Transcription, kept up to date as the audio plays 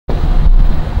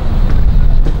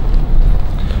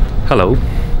Hello,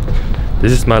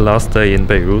 this is my last day in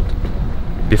Beirut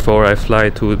before I fly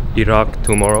to Iraq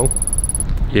tomorrow,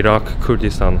 Iraq,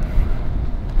 Kurdistan.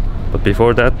 But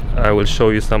before that I will show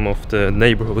you some of the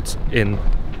neighborhoods in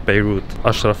Beirut,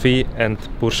 Achrafieh and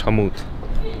Bourj Hammoud.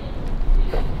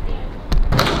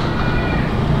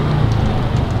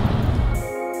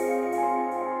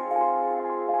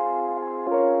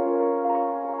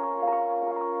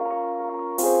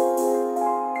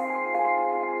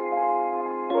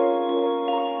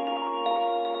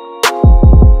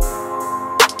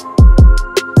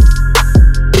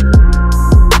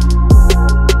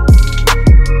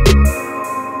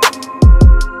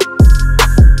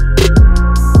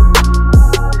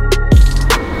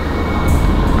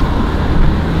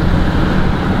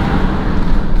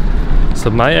 So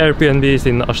my Airbnb is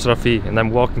in Achrafieh and I'm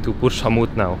walking to Bourj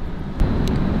Hammoud now.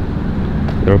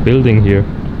 They're building here.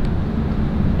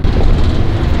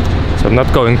 So I'm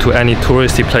not going to any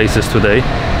touristy places today.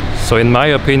 So in my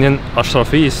opinion,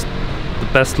 Achrafieh is the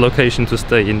best location to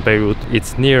stay in Beirut.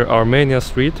 It's near Armenia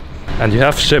Street and you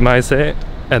have Gemmayzeh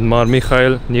and Mar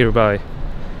Mikhael nearby.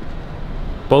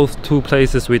 Both two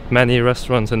places with many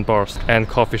restaurants and bars and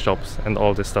coffee shops and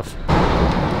all this stuff.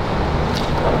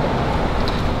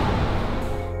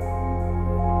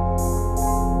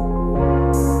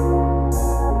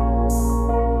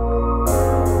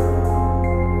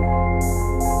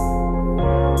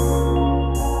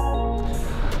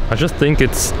 I just think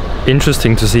it's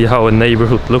interesting to see how a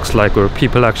neighborhood looks like where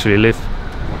people actually live.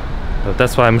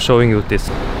 That's why I'm showing you this.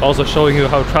 Also showing you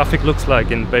how traffic looks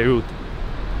like in Beirut.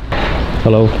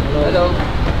 Hello. Hello.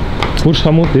 Bourj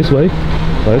Hammoud this way,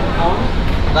 right?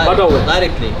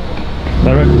 Directly.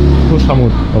 Directly. Bourj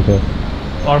Hammoud. Okay.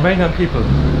 Armenian people.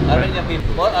 Armenian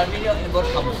people. More Armenia in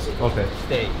Bourj Hammoud. Okay.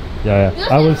 Stay. Yeah.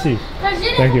 I will see.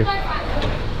 Thank you.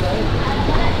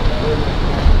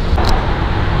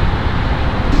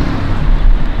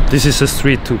 This is a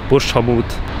street to Bourj Hammoud,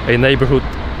 a neighborhood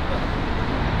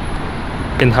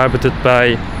inhabited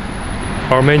by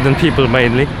Armenian people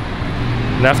mainly.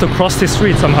 And I have to cross this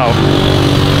street somehow.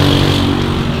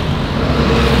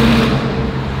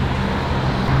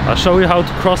 I'll show you how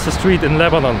to cross the street in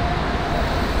Lebanon.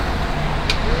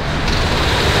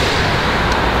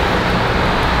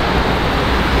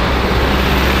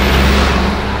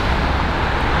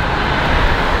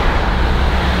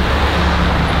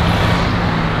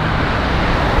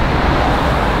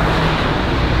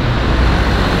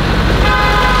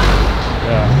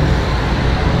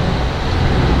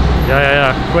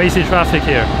 Yeah. Crazy traffic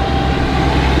here.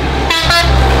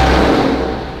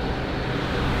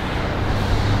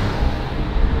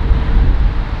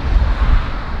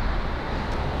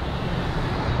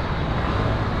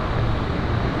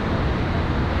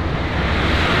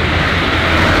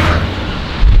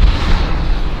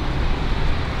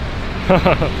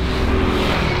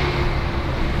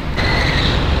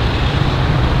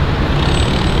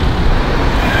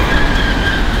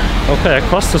 Okay, I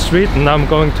crossed the street and now I'm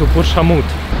going to Bourj Hammoud.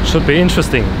 Should be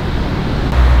interesting.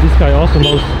 This guy also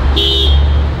knows,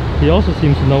 he also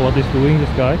seems to know what he's doing, this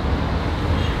guy.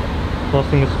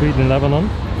 Crossing a street in Lebanon.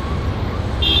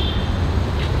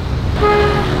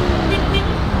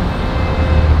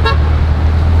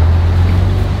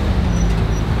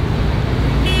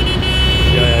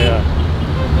 Yeah.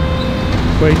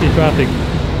 Crazy traffic.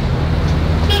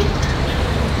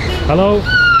 Hello?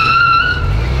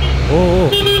 Oh.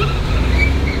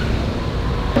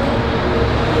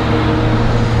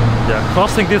 Yeah,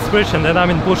 crossing this bridge and then I'm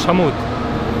in Bourj Hammoud.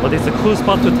 But it's a cool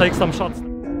spot to take some shots.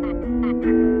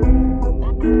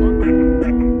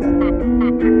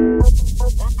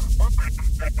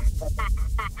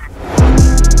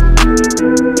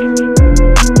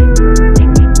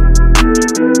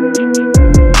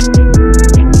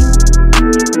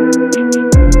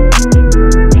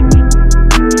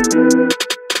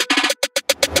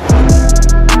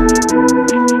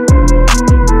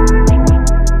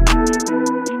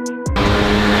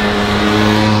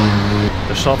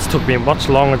 Shots took me much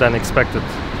longer than expected.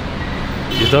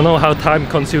 You don't know how time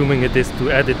consuming it is to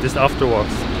edit this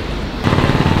afterwards.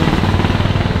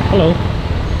 Hello.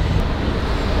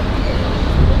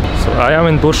 So I am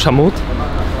in Bourj Hammoud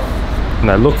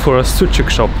and I look for a sucuk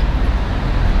shop.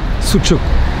 Sucuk.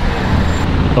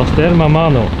 Toster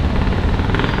Mamano.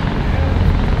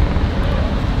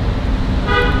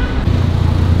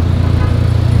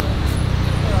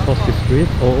 Across the street.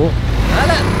 Oh.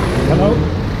 Hello.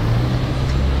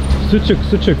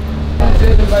 Sucuk.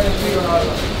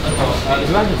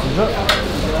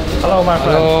 Hello my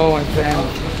friend. Hello my friend.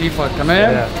 كيفك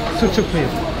تمام؟ Yeah. Sucuk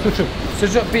please.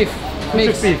 Sucuk beef. Mix.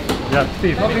 Sucuk beef. Yeah,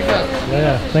 beef. No pickles.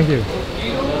 Yeah, thank you.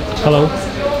 Hello.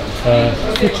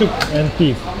 sucuk and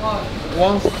beef.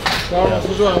 One shawarma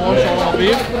sucuk and one shawarma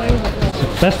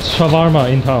beef. Best shawarma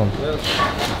in town.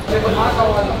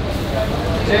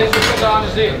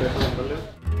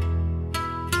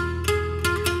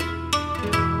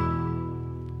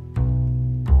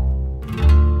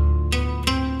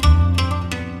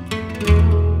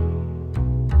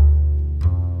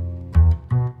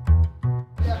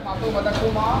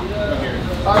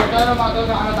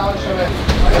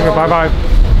 Okay, bye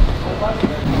bye.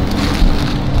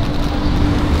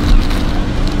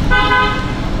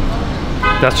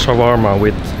 That's shawarma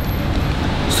with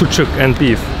sucuk and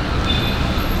beef.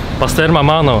 Pasterma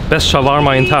mano, best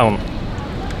shawarma in town.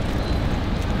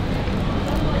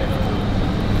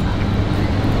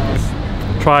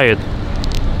 Try it.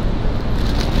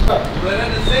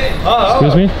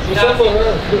 Excuse me?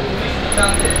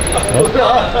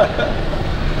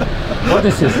 What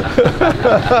is this?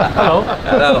 Hello.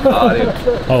 Hello, how are you?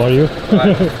 How are you?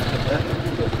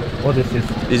 What is this?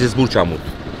 This is Bourj Hammoud.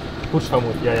 Bourj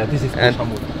Hammoud. Yeah, this is Bourj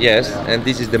Hammoud. Yes, and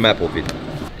this is the map of it.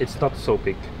 It's not so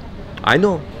big. I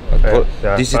know.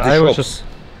 Yeah, This is but the I was shops.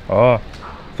 Oh.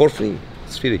 For free.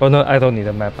 It's free. Oh no, I don't need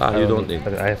a map. Ah, you don't need.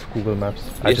 But I have Google Maps.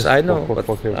 Yes, I know. But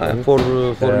for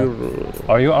your.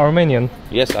 Are you Armenian?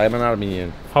 Yes, I'm an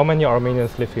Armenian. How many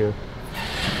Armenians live here?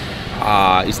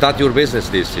 It's not your business.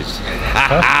 This is.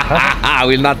 I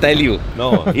will not tell you.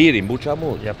 No, here in Bourj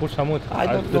Hammoud. Yeah, Bourj Hammoud. I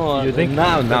don't know. You think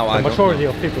now the I majority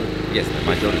of people? Yes, the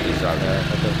majority are.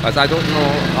 But I don't know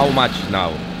how much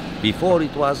now. Before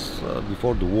it was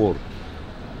before the war,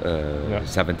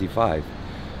 75.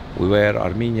 We were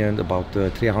Armenian, about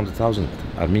 300,000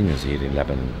 Armenians here in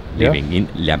Lebanon, living in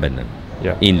Lebanon.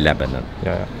 Yeah. In Lebanon.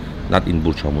 Yeah. Not in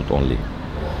Bourj Hammoud only.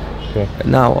 Okay.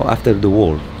 Now, after the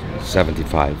war,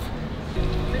 75.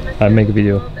 I make a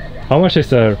video. How much is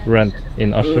the rent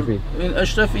in Achrafieh? In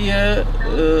Achrafieh,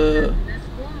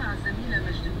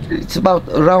 It's about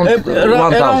around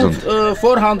 1,000.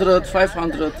 400,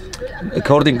 500.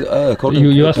 According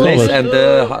You to are the place,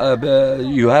 Slovak.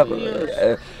 and you have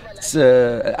it's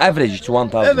average it's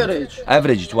 1,000.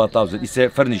 Average it's 1,000. It's a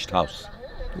furnished house.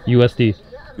 USD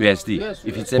USD. Yes,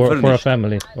 If it's a for a furnished,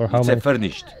 family or how it's many? a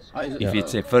furnished. If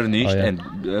it's a furnished Oh, yeah.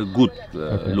 and good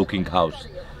looking house,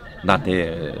 not a.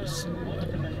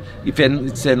 If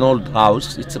it's an old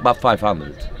house, it's about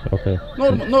 500 Okay.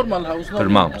 Normal house. per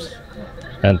month.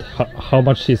 And how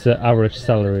much is the average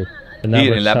salary? An Here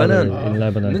average in Lebanon, salary in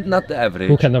Lebanon. Not the average.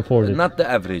 Who can afford it? Not the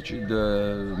average.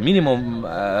 The minimum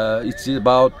it's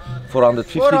about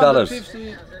 $450.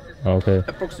 450 Okay.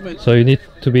 approximately. So you need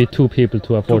to be two people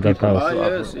to afford that people. house,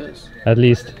 Yes, yes. at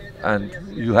least. And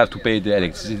you have to pay the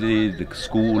electricity, the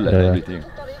school, and Yeah. everything.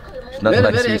 It's not Very,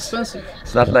 like very Swiss. expensive.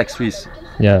 It's not like Swiss.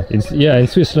 Yeah, in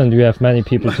Switzerland you have many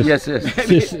people just Yes,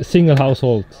 yes, single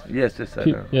household. yes, yes. I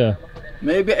know. Yeah.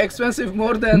 Maybe expensive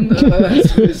more than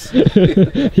Swiss.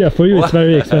 Yeah, for you it's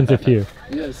very expensive here.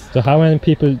 Yes. So how many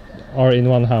people are in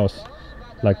one house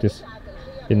like this,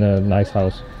 in a nice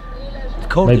house?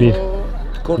 Maybe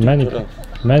According many to the-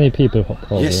 many people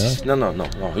probably. Yes, no. Now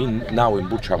in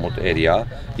Bourj Hammoud area,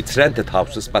 it's rented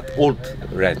houses, but old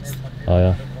rents. Yeah? Oh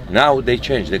yeah. Now they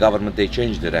change. The government they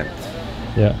change the rent.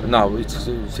 Yeah. Now it's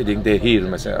sitting there here.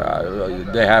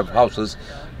 They have houses.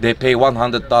 They pay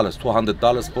 $100,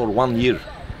 $200 for 1 year.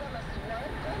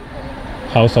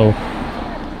 How so?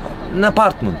 An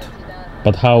apartment.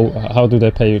 But how do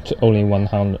they pay you only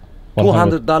 100?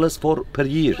 $200 per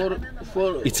year.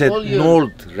 For It's an all year.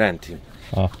 old renting.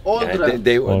 Old And rent.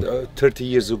 they Old. 30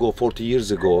 years ago, 40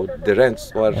 years ago, the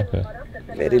rents were Okay.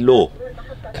 very low.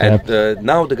 And Capped.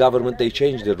 now the government they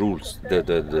change the rules,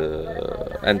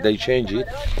 and they change it,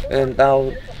 and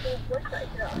now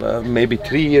maybe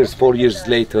 3 years, 4 years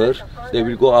later, they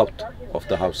will go out of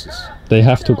the houses. They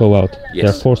have to go out. Yes.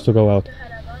 They're forced to go out.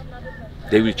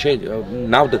 They will change.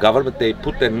 Now the government they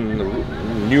put in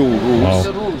new rules.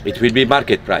 Wow. It will be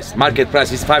market price. Market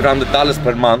price is $500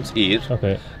 per month here,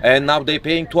 Okay. and now they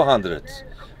paying 200.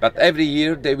 But every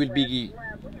year they will be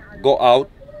go out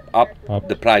up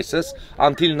the prices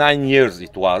until 9 years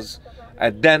it was,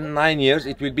 and then 9 years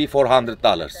it will be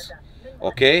 $400.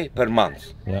 Okay, per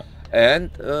month. Yeah. And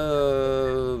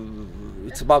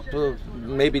it's about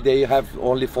maybe they have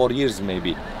only 4 years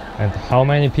maybe. And how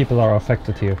many people are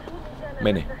affected here?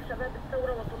 Many.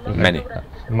 Many.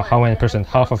 How many percent?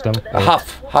 Half of them? Or-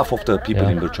 Half of the people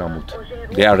Yeah. in Bourj Hammoud,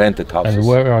 they are rented houses. And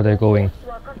where are they going?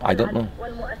 I don't know.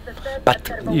 But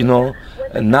you know,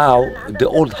 now the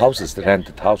old houses, the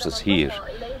rented houses here,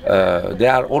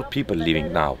 there are old people living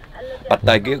now. But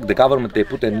the government they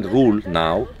put a rule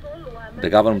now. The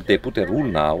government they put a rule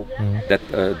now that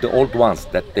the old ones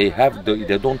that they have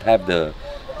they don't have the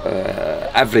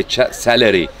average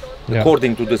salary, Yeah.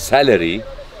 according to the salary,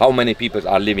 how many people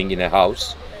are living in a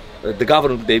house. The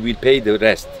government, they will pay the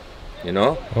rest, you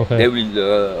know. Okay. They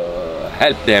will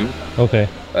help them Okay.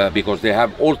 because they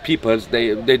have old people.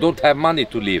 They don't have money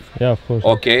to live. Yeah, of course.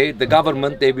 Okay, the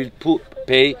government, they will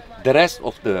pay the rest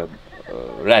of the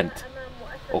rent.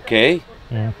 Okay.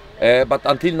 Yeah. But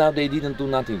until now, they didn't do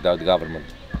nothing without the government.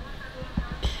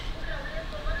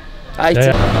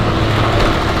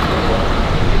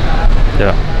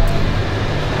 Yeah.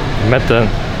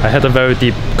 I had a very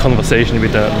deep conversation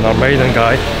with an Armenian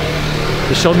guy.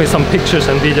 He showed me some pictures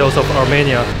and videos of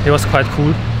Armenia. It was quite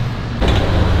cool.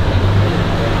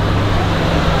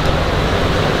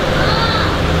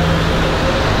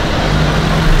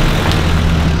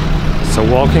 So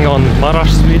walking on Mar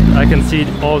Street, I can see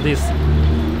all these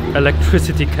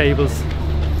electricity cables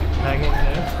hanging there.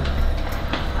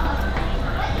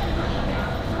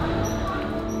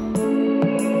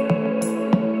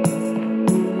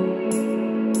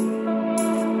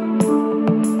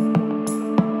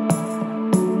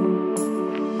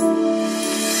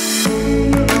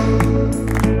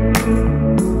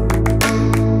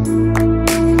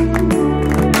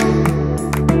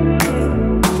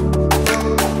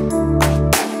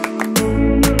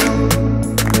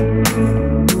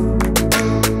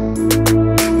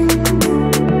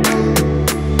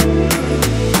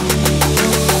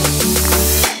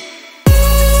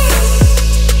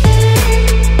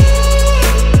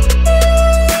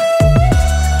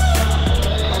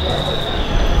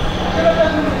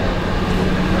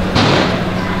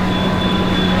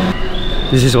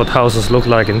 This is what houses look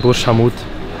like in Bourj Hammoud.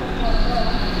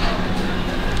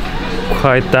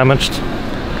 Quite damaged.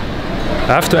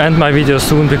 I have to end my video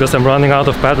soon because I'm running out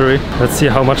of battery. Let's see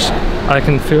how much I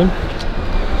can film.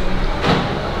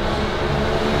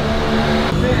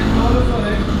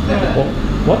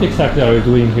 What exactly are you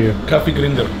doing here? Coffee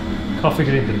grinder. Coffee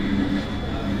grinder.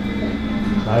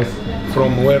 Nice.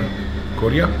 From where?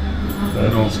 Korea?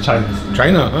 No, it's Chinese.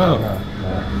 China? Ah.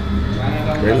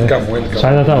 Welcome.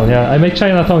 Chinatown, yeah. I make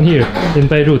Chinatown here in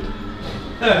Beirut.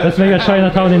 Let's make a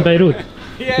Chinatown in Beirut.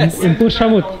 Yes. In Bourj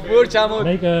Hammoud. Bourj Hammoud.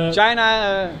 Make a...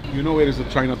 China. You know where is the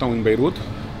Chinatown in Beirut?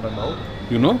 No.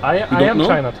 You know? I don't am know?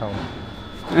 Chinatown.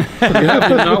 We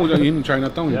have it now in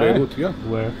Chinatown in Yeah. Beirut, yeah.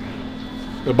 Where?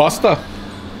 Basta.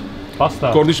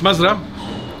 Pasta. Cornish Mazra.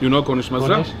 You know Cornish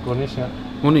Mazra? Cornish, yeah.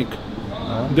 Monik.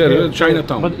 There,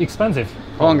 Chinatown. But expensive.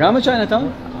 Hongama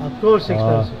Chinatown? Of course,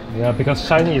 expensive. Yeah, because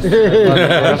Chinese.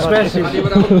 Expensive.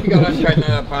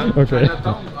 Okay.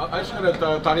 I should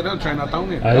have Chinatown.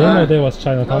 I didn't know there was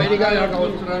Chinatown.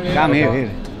 Come here.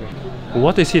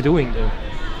 What is he doing there?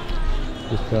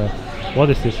 What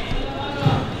is this?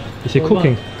 Is he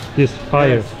cooking? This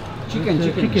fire?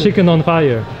 Chicken on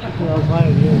fire.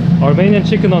 Armenian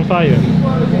chicken on fire.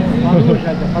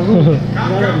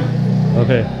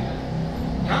 Okay.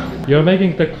 You're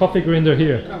making the coffee grinder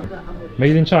here.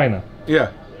 Made in China.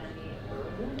 Yeah.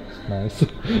 Nice.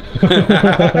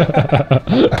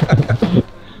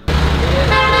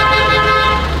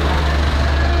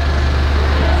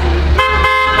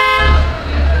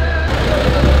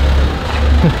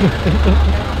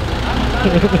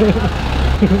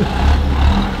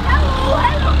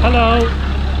 Hello.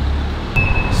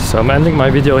 So I'm ending my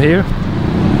video here.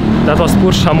 That was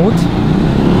Bourj Hammoud.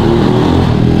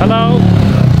 Hello.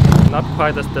 Not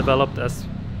quite as developed as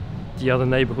the other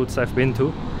neighborhoods I've been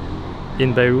to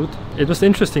in Beirut. It was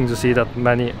interesting to see that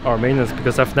many Armenians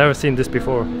because I've never seen this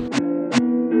before.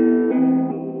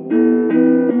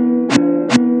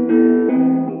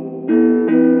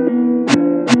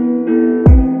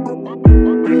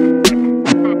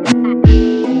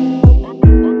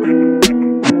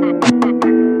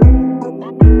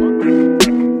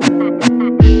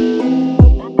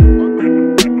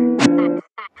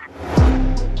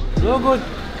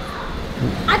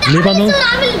 Lebanon?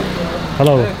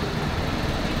 Hello.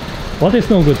 What is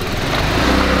no good?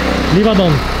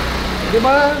 Lebanon.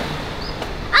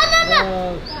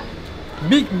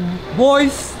 Big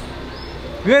boys.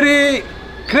 Very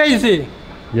crazy.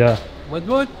 Yeah.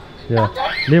 What? Yeah.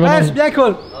 Yes, Lebanon. black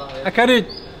hole. I carried.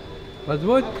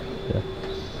 What? Yeah.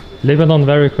 Lebanon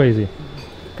very crazy.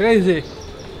 Crazy.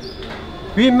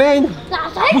 Women.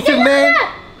 Muslim men.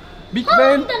 Big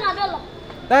men.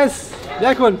 That's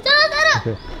black hole.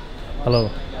 Okay. Hello.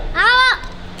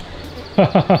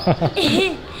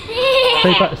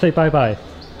 Say bye bye.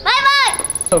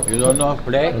 You don't know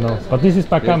play? No. But this is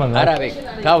backgammon, right? Arabic,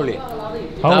 tawli.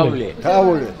 Tawli.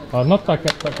 Not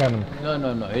backgammon.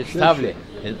 No, it's tawli.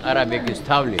 In Arabic, it's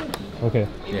tawli. Okay.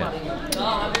 Yeah.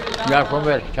 You are from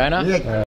where? China?